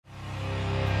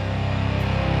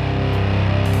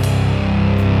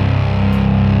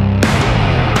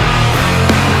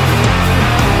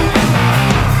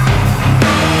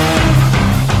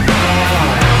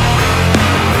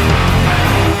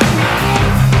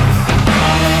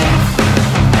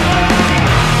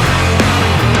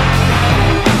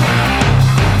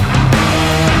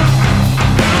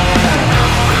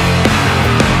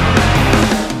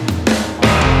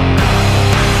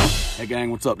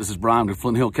What's up? This is Brian with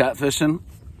Flint Hill Catfishing.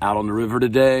 Out on the river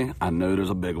today. I know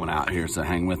there's a big one out here, so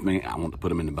hang with me. I want to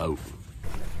put him in the boat.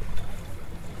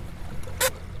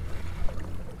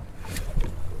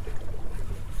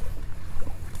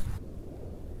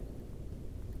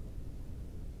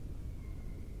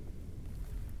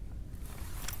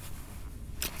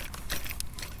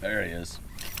 There he is.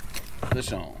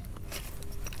 Fish on.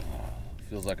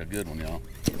 Feels like a good one, y'all.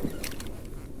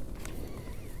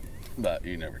 But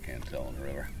you never can tell in the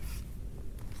river.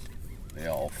 They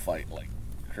all fight like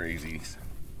crazies.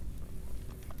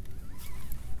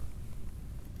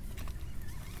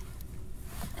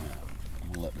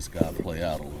 I'm gonna let this guy play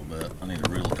out a little bit. I need to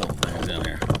reel a couple things in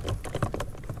here.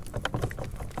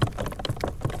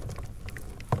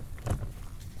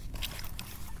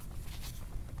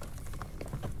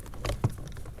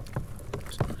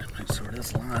 Make sure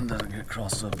this line doesn't get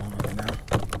crossed up on it now.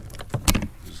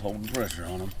 Just holding pressure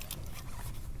on him.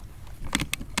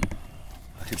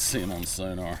 I can see him on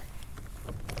sonar.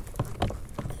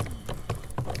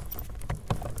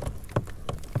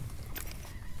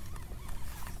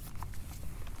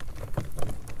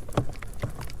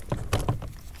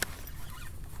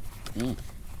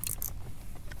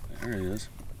 There he is.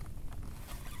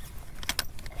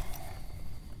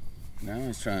 Now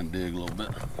he's trying to dig a little bit.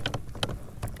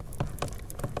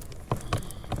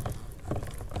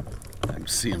 I can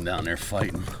see him down there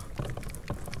fighting.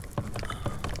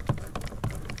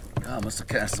 I must have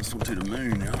cast this one to the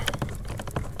moon, y'all.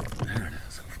 There it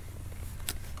is.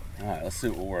 Alright, let's see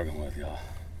what we're working with, y'all.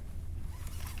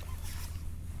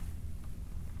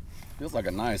 Feels like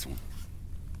a nice one.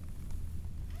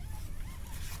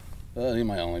 But he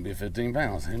might only be 15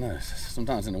 pounds, who knows?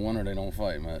 Sometimes in the winter they don't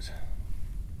fight much.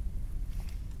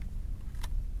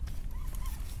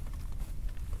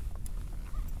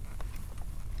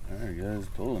 There he goes,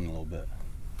 pulling a little bit.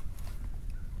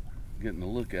 Getting a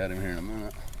look at him here in a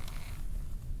minute.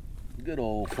 Good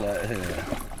old flathead.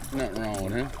 Nothing wrong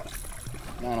with him.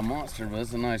 Not a monster, but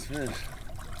it's a nice fish.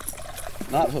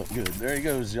 Not hooked good. There he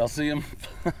goes. Y'all see him?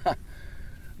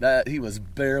 That he was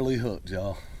barely hooked,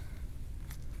 y'all.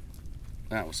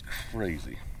 That was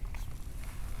crazy.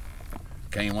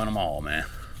 Can't win them all, man.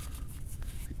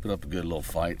 He put up a good little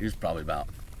fight. He was probably about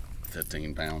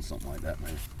 15 pounds, something like that,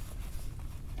 man.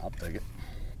 I'll take it.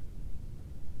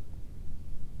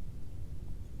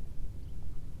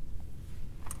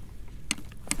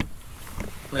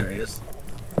 There he is.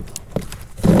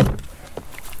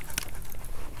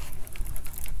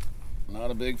 Not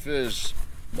a big fish,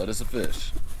 but it's a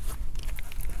fish.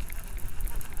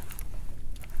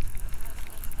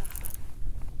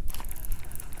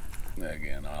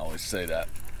 Again, I always say that.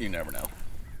 You never know.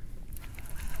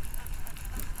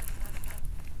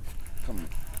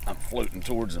 I'm floating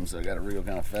towards him, so I got to reel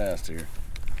kind of fast here.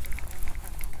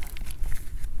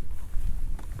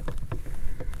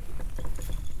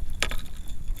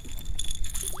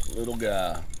 Little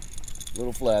guy,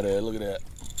 little flathead, look at that.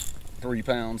 3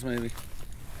 pounds maybe.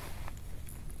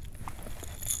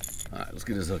 All right, let's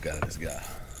get his hook out of this guy.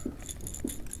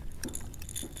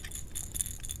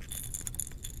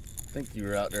 I think you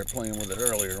were out there playing with it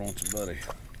earlier, weren't you, buddy?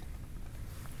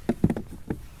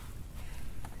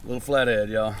 Little flathead,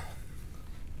 y'all.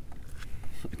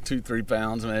 2-3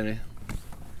 pounds maybe.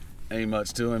 Ain't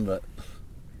much to him, but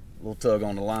a little tug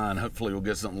on the line. Hopefully we'll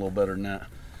get something a little better than that.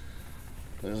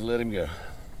 Just let him go.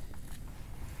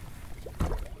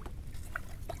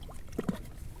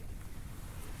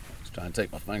 Just try and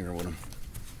take my finger with him.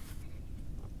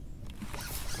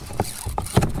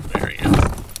 There he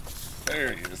is.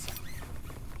 There he is.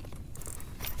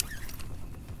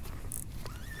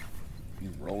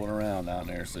 He's rolling around down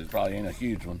there, so it probably ain't a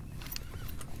huge one.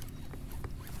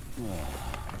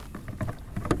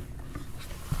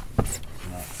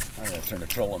 I gotta turn the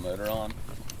trolling motor on.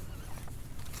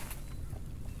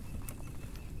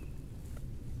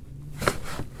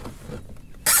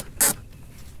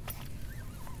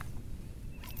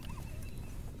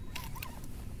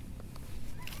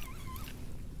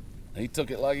 He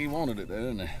took it like he wanted it,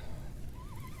 didn't he?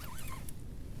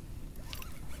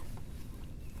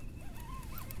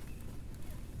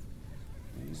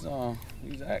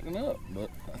 He's acting up,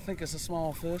 but I think it's a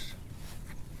small fish.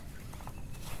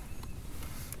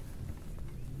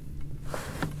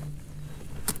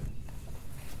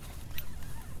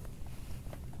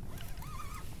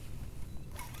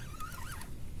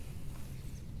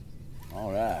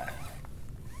 All right.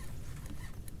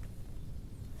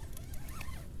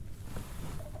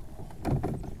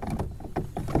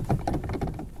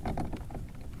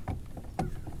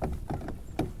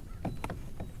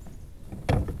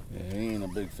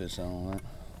 Big fish on that,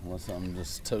 unless I'm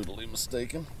just totally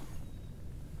mistaken.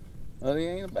 But he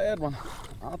ain't a bad one.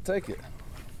 I'll take it.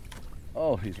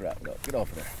 Oh, he's wrapped up. Get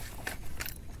off of there.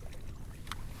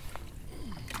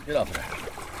 Get off of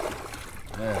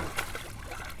there. There.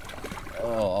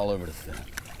 Oh, all over the fin.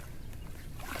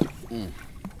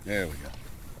 There we go.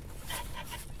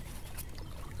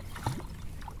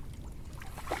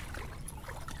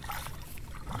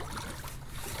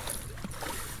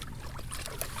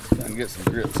 Try and get some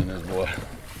grips in this boy.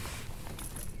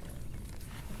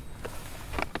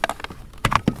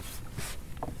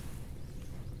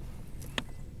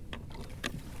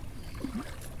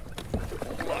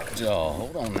 Lockjaw,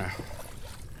 hold on now.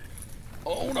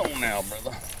 Hold on now,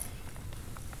 brother.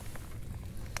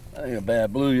 That ain't a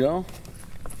bad blue, y'all.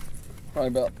 Probably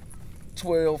about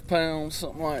 12 pounds,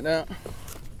 something like that.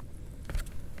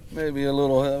 Maybe a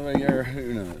little heavier,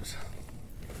 who knows.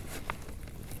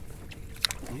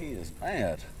 He is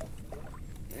mad.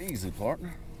 Easy,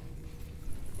 partner.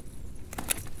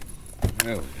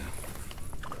 There we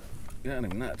go. Got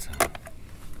him that time.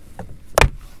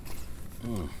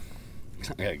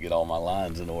 I gotta get all my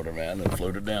lines in order, man. Then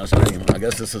float it downstream. I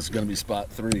guess this is gonna be spot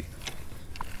 3.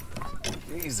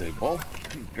 Easy, boy.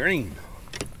 He's green.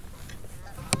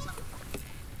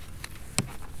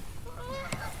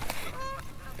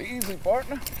 Easy,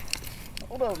 partner.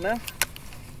 Hold up now.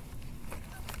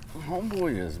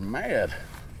 Homeboy is mad.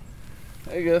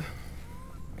 There you go.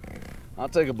 I'll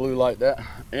take a blue like that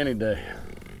any day.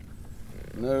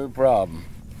 No problem.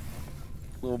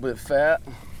 A little bit fat.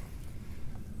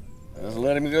 Just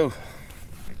let him go.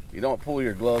 You don't pull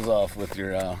your gloves off with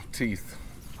your teeth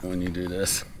when you do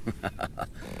this.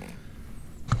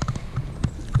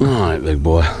 All right, big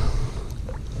boy.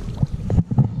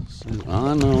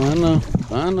 I know.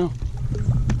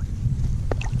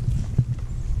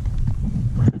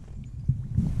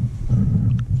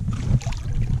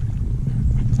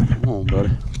 Come on,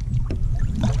 buddy.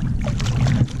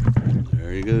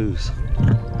 There he goes.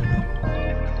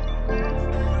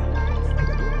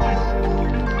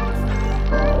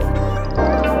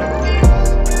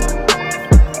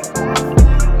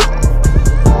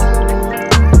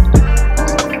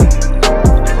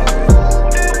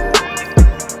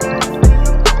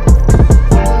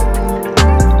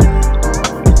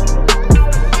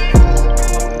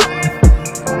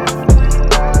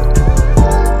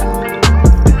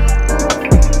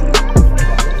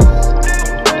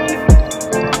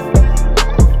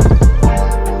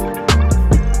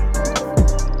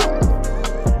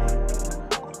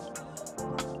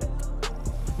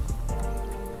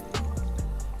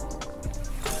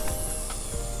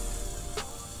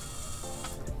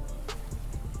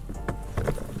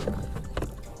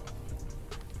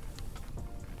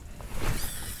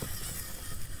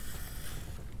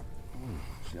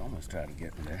 She almost tried to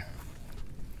get me there.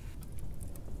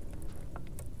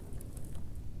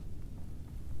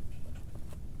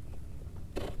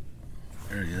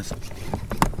 There he is.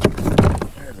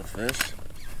 There's a fish.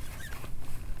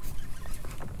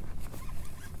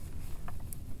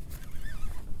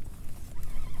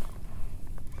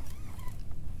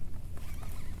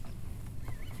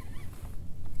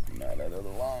 Not that other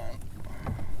line.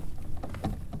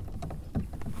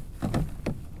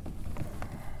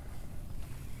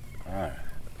 Alright.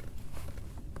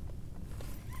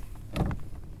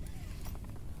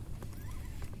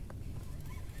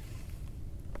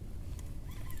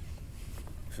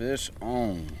 Fish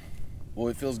on. Boy,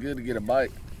 it feels good to get a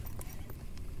bite.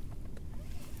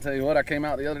 Tell you what, I came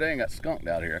out the other day and got skunked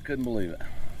out here. I couldn't believe it.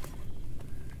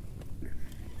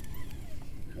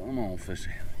 Come on,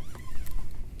 fishy.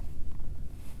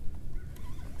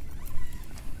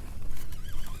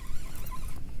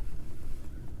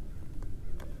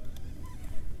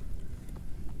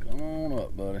 Come on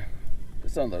up, buddy.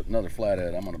 It's on another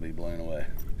flathead. I'm gonna be blown away.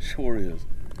 Sure is.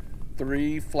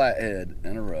 3 flathead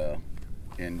in a row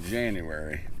in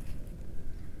January.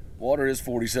 Water is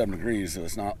 47 degrees, so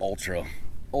it's not ultra,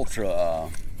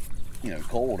 you know,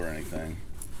 cold or anything.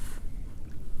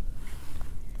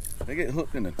 They get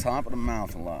hooked in the top of the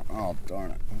mouth a lot. Oh,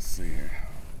 darn it. Let's see here.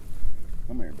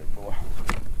 Come here, big boy.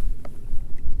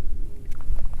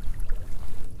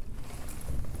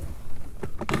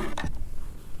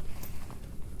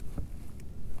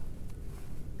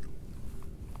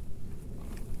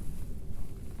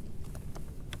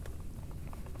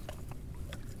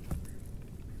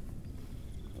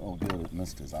 Oh, good, it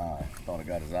missed his eye. Thought I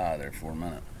got his eye there for a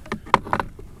minute.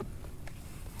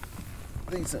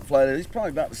 Decent flathead. He's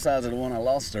probably about the size of the one I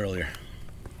lost earlier.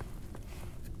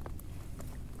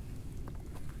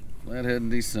 Flathead in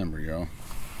December, y'all.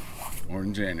 Or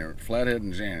in January. Flathead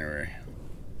in January.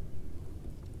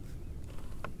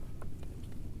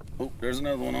 Oh, there's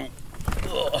another one on.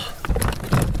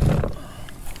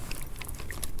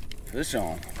 Fish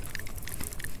on.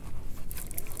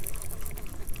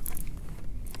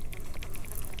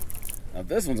 Now, if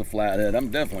this one's a flathead, I'm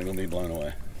definitely gonna be blown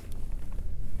away.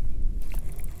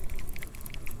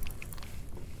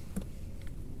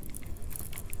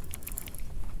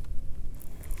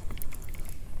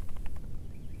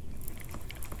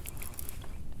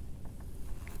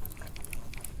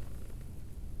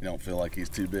 You don't feel like he's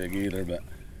too big either, but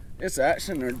it's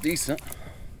action. They're decent.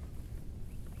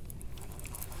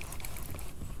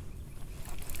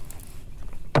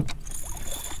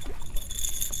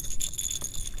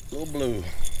 Little blue.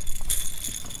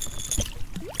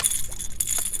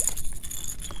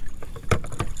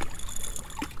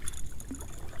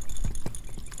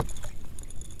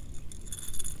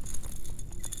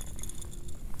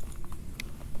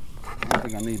 I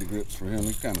think I need the grips for him.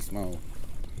 He's kind of small.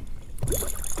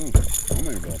 Come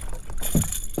here, bud.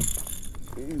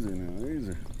 Easy now,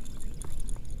 easy.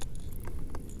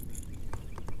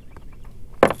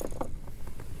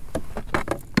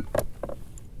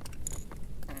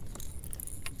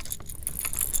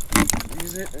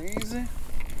 Easy, easy,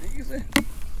 easy,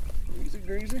 easy,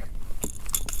 greasy.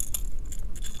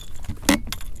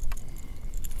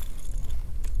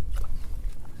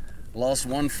 Lost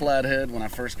one flathead when I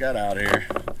first got out here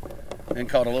and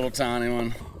caught a little tiny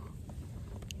one.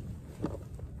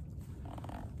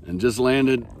 And just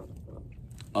landed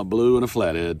a blue and a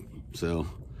flathead. So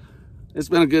it's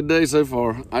been a good day so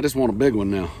far. I just want a big one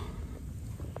now.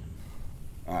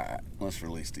 All right, let's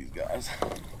release these guys.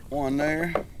 One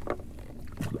there,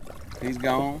 he's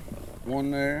gone.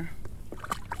 One there,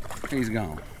 he's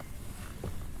gone.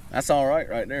 That's all right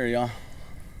there, y'all.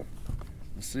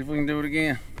 Let's see if we can do it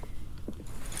again.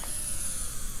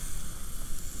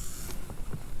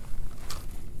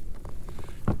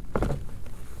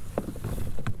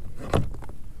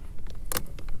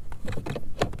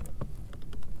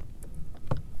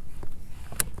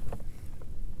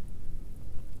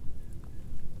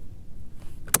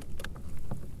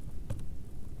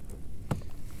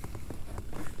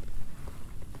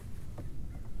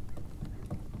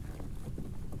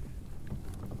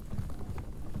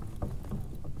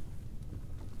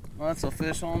 Well, that's a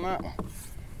fish on that one.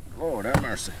 Lord have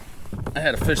mercy. I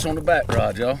had a fish on the back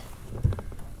rod, y'all.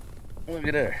 Look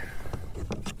at there.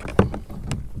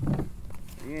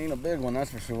 He ain't a big one, that's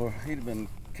for sure. He'd have been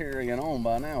carrying on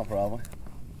by now, probably.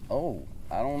 Oh,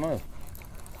 I don't know.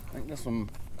 I think this one,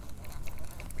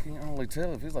 can't really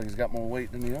tell. It feels like he's got more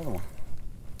weight than the other one.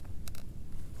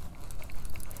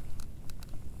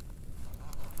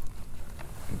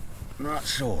 Not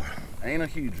sure. Ain't a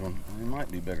huge one. He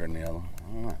might be bigger than the other one.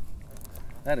 I don't know.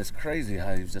 That is crazy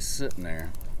how he's just sitting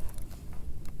there.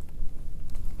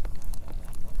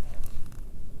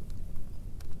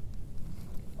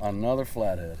 Another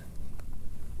flathead.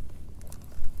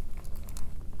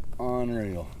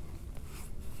 Unreal.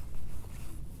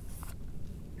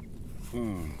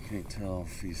 Can't tell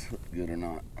if he's hooked good or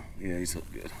not. Yeah, he's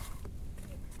hooked good.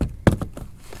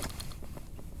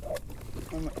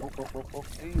 Oh,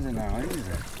 easy now,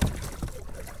 easy.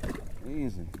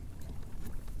 Easy.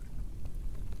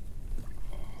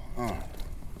 Oh.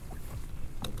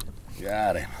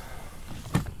 Got him.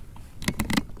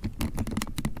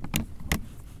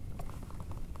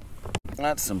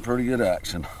 That's some pretty good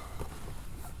action.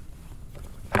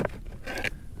 I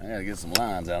gotta get some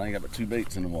lines out. I ain't got but 2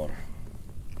 baits in the water.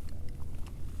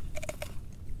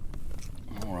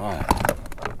 All right.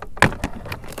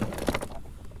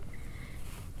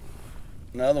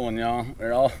 Another one, y'all.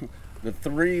 They're all the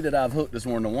 3 that I've hooked this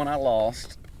morning. The one I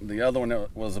lost. The other one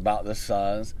that was about this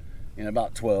size,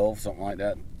 about 12, something like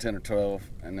that, 10 or 12.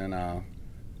 And then I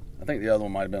think the other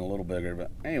one might have been a little bigger.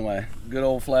 But anyway, good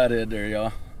old flathead there,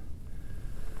 y'all.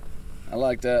 I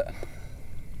like that.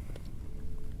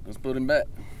 Let's put him back.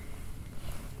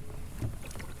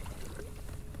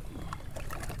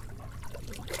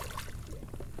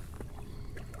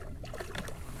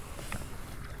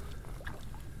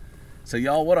 So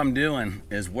y'all, what I'm doing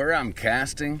is where I'm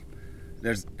casting,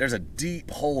 there's a deep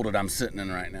hole that I'm sitting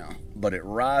in right now, but it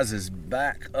rises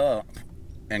back up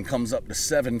and comes up to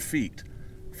 7 feet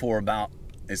for about,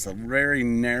 it's a very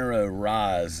narrow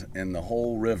rise in the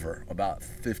whole river, about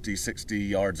 50, 60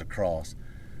 yards across.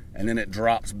 And then it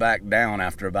drops back down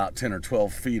after about 10 or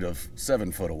 12 feet of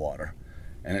 7 foot of water.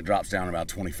 And it drops down about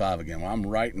 25 again. Well, I'm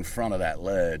right in front of that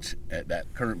ledge at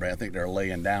that current break. I think they're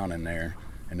laying down in there.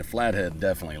 And the flathead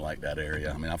definitely like that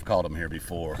area. I mean, I've caught them here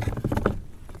before.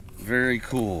 Very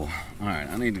cool. All right,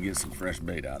 I need to get some fresh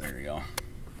bait out here, y'all.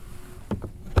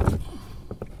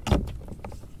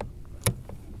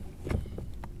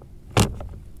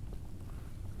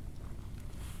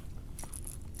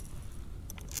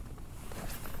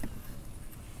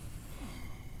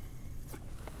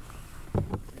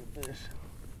 fish.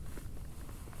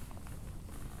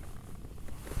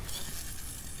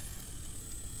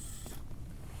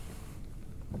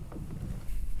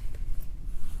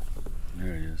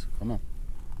 There he is. Come on.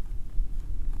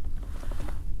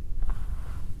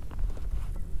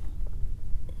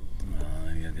 Oh,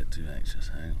 you gotta get too anxious.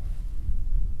 Hang on.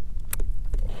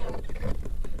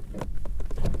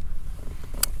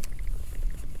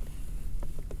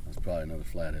 That's probably another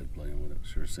flathead playing with it.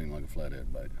 Sure seemed like a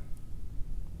flathead bite.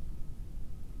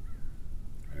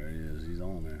 There he is. He's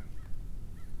on there.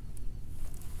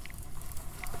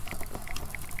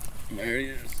 There he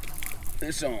is.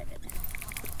 Fish on.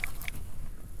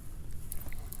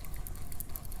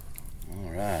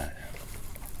 All right.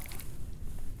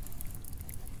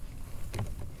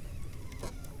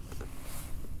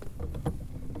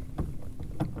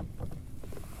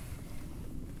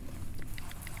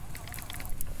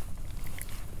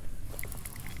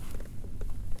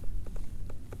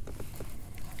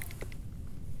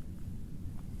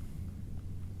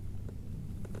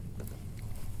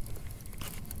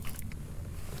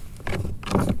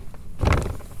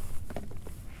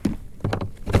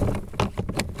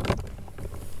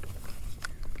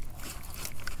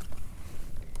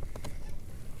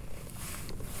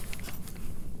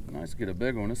 Nice to get a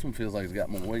big one. This one feels like it's got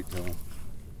more weight to him.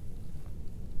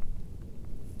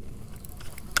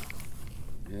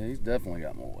 Yeah, he's definitely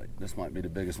got more weight. This might be the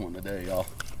biggest one today, y'all.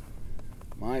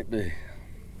 Might be.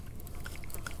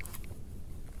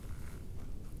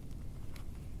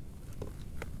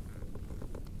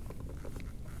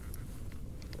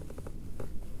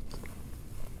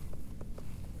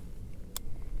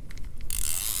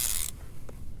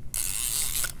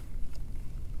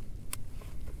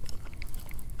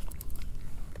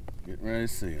 Getting ready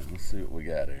to see him. Let's see what we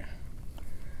got here.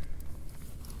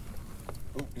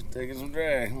 Oh, he's taking some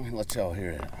drag. Let me let y'all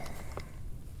hear it.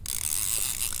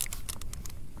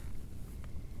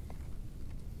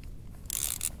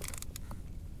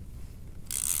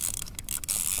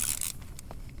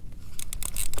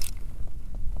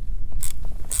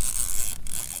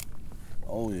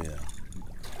 Oh yeah.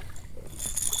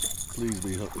 Please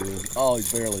be hooked good. Oh,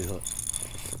 he's barely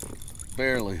hooked.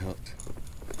 Barely hooked.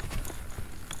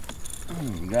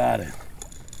 Got it.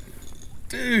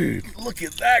 Dude, look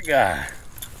at that guy.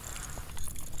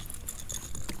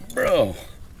 Bro.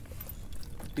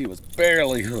 He was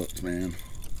barely hooked, man.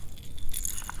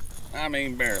 I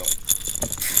mean, barely.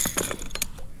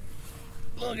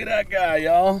 Look at that guy,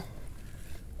 y'all.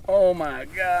 Oh my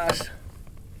gosh.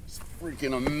 It's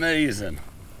freaking amazing.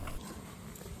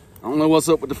 I don't know what's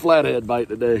up with the flathead bite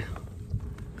today.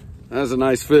 That's a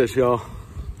nice fish, y'all.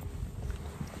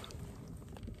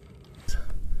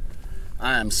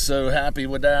 I am so happy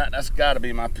with that. That's got to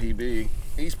be my PB.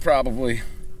 He's probably,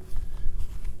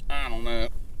 I don't know.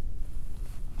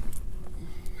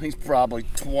 He's probably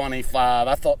 25.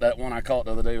 I thought that one I caught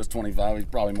the other day was 25. He's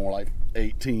probably more like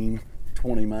 18,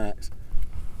 20 max.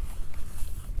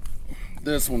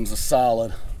 This one's a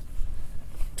solid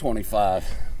 25.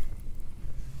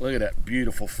 Look at that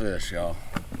beautiful fish, y'all.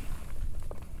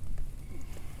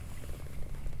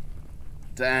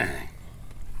 Dang.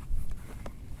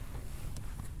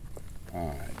 All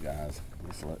right, guys,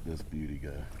 let's let this beauty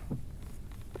go.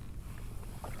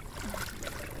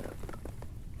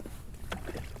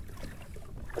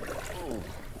 Oh,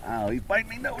 ow, he's biting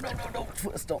me. No, no, no, don't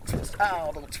twist, don't twist.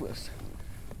 Ow, don't twist.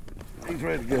 He's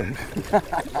ready to go.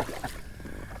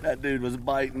 That dude was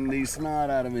biting the snot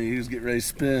out of me. He was getting ready to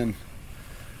spin.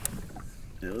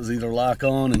 It was either lock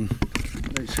on and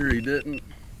make sure he didn't.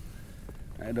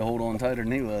 I had to hold on tighter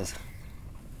than he was.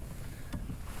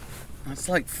 That's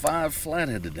like 5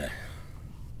 flathead today.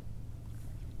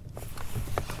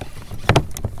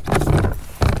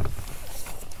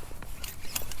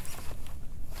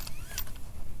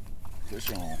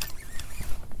 Fish on.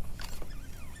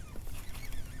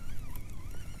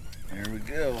 There we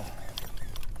go.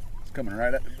 It's coming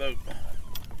right at the boat.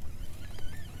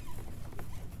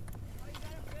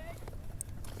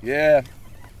 Yeah,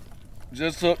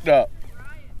 just hooked up.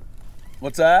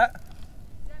 What's that?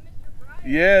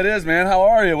 Yeah, it is, man. How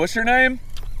are you? What's your name?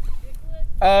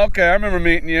 Oh, okay. I remember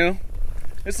meeting you.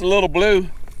 It's a little blue.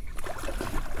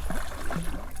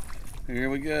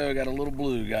 Here we go. Got a little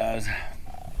blue, guys.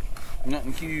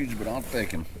 Nothing huge, but I'll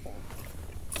take him.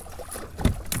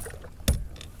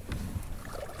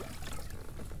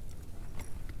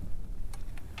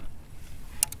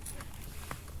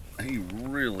 He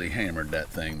really hammered that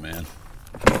thing, man.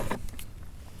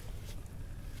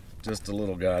 Just a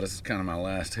little guy. This is kind of my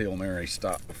last Hail Mary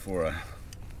stop before I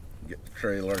get the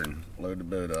trailer and load the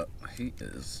boat up. He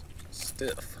is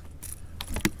stiff.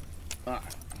 All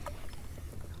right.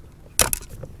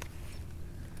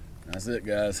 That's it,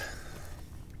 guys.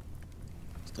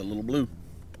 Just a little blue.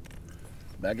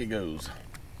 Back it goes.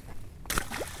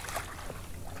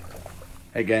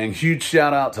 Hey gang, huge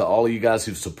shout out to all of you guys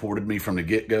who've supported me from the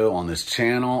get-go on this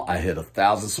channel. I hit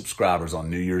 1,000 subscribers on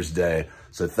New Year's Day.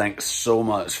 So thanks so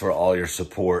much for all your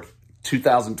support.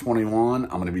 2021, I'm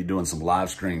gonna be doing some live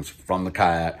streams from the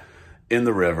kayak in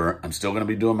the river. I'm still gonna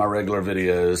be doing my regular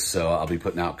videos, so I'll be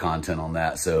putting out content on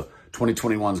that. So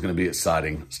 2021 is gonna be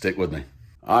exciting. Stick with me.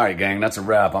 All right, gang, that's a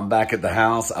wrap. I'm back at the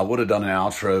house. I would have done an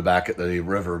outro back at the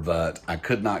river, but I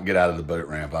could not get out of the boat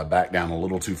ramp. I backed down a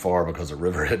little too far because the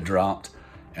river had dropped,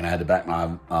 and I had to back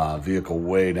my vehicle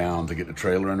way down to get the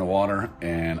trailer in the water,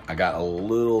 and I got a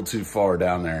little too far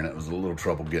down there, and it was a little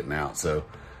trouble getting out, so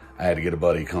I had to get a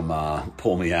buddy come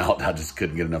pull me out. I just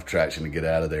couldn't get enough traction to get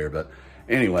out of there, but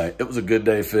anyway, it was a good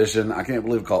day fishing. I can't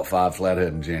believe I caught 5 flathead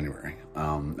in January.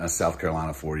 That's South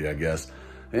Carolina for you, I guess.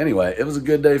 Anyway, it was a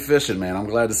good day fishing, man. I'm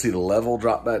glad to see the level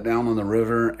drop back down on the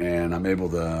river, and I'm able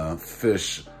to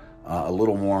fish a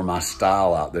little more my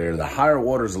style out there. The higher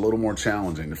water is a little more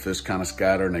challenging. The fish kind of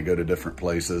scatter and they go to different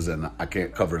places, and I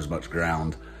can't cover as much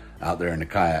ground out there in the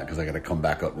kayak because I got to come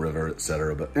back up river,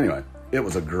 etc. But anyway, it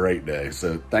was a great day.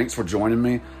 So thanks for joining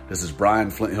me. This is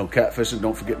Brian, Flint Hill Catfishing.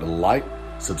 Don't forget to like,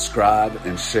 subscribe,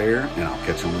 and share, and I'll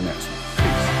catch you on the next one.